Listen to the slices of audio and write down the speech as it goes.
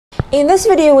In this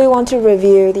video, we want to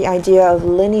review the idea of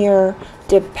linear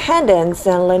dependence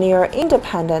and linear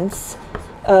independence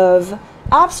of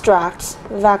abstract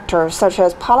vectors such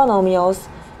as polynomials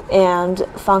and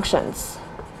functions.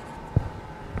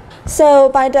 So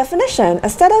by definition, a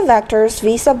set of vectors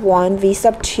v sub 1, v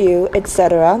sub 2,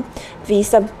 etc., v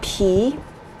sub p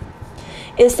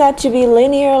is said to be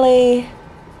linearly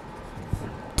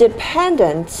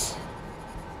dependent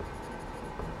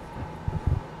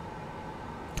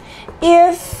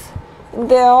if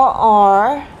there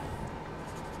are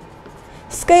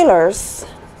scalars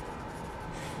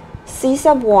c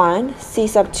sub 1, c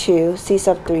sub 2, c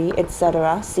sub 3,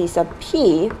 etc., c sub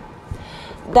p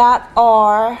that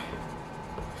are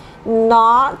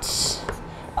not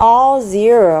all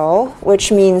zero,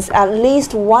 which means at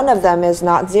least one of them is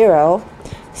not zero,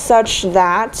 such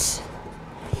that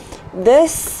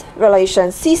this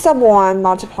relation c sub 1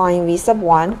 multiplying v sub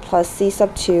 1 plus c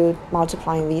sub 2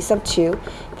 multiplying v sub 2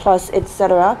 plus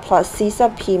etc. plus c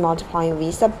sub p multiplying v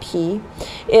sub p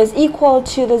is equal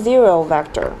to the zero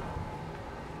vector.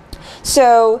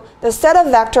 So the set of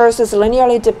vectors is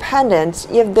linearly dependent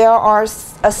if there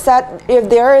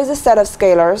is a set of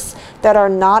scalars that are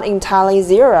not entirely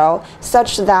zero,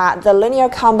 such that the linear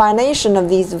combination of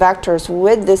these vectors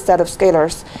with this set of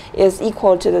scalars is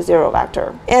equal to the zero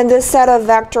vector. And this set of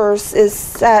vectors is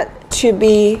said to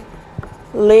be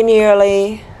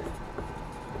linearly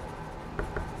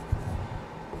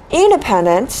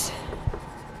independent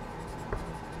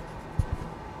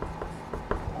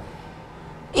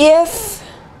if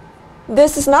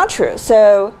this is not true.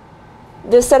 So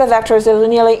this set of vectors is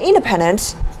linearly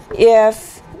independent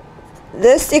if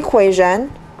this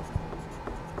equation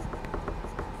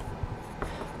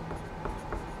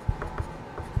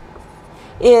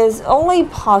is only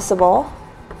possible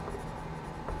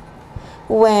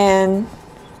when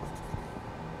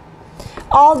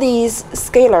all these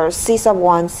scalars c sub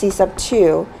 1, c sub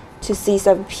 2 to c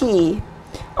sub p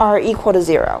are equal to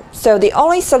zero. So the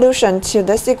only solution to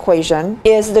this equation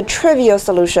is the trivial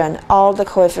solution, all the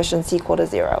coefficients equal to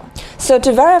zero. So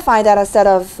to verify that a set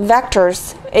of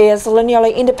vectors is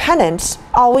linearly independent,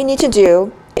 all we need to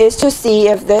do is to see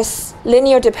if this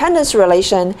linear dependence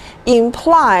relation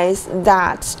implies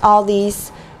that all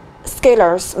these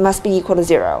scalars must be equal to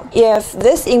zero. If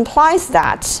this implies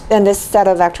that, then this set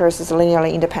of vectors is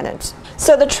linearly independent.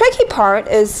 So the tricky part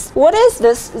is, what is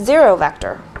this zero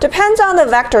vector? Depends on the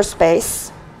vector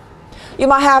space. You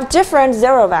might have different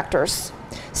zero vectors.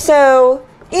 So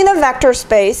in a vector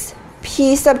space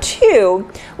P sub 2,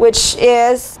 which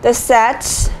is the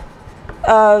set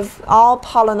of all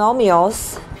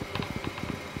polynomials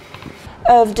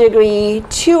of degree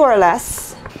 2 or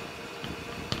less,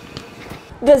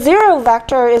 the zero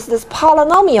vector is this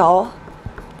polynomial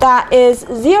that is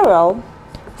zero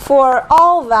for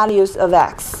all values of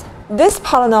x. This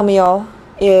polynomial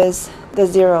is the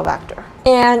zero vector.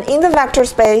 And in the vector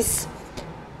space,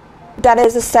 that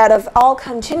is a set of all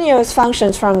continuous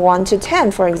functions from 1 to 10,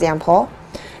 for example,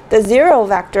 the zero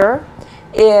vector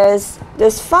is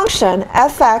this function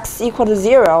fx equal to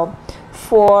 0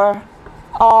 for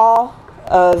all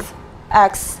of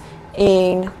x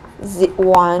in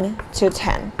 1 to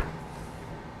 10.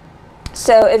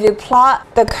 So if you plot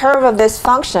the curve of this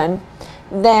function,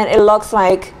 then it looks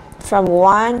like from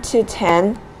 1 to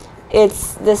 10,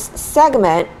 it's this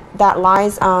segment that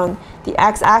lies on the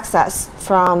x-axis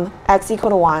from x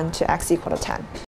equal to 1 to x equal to 10.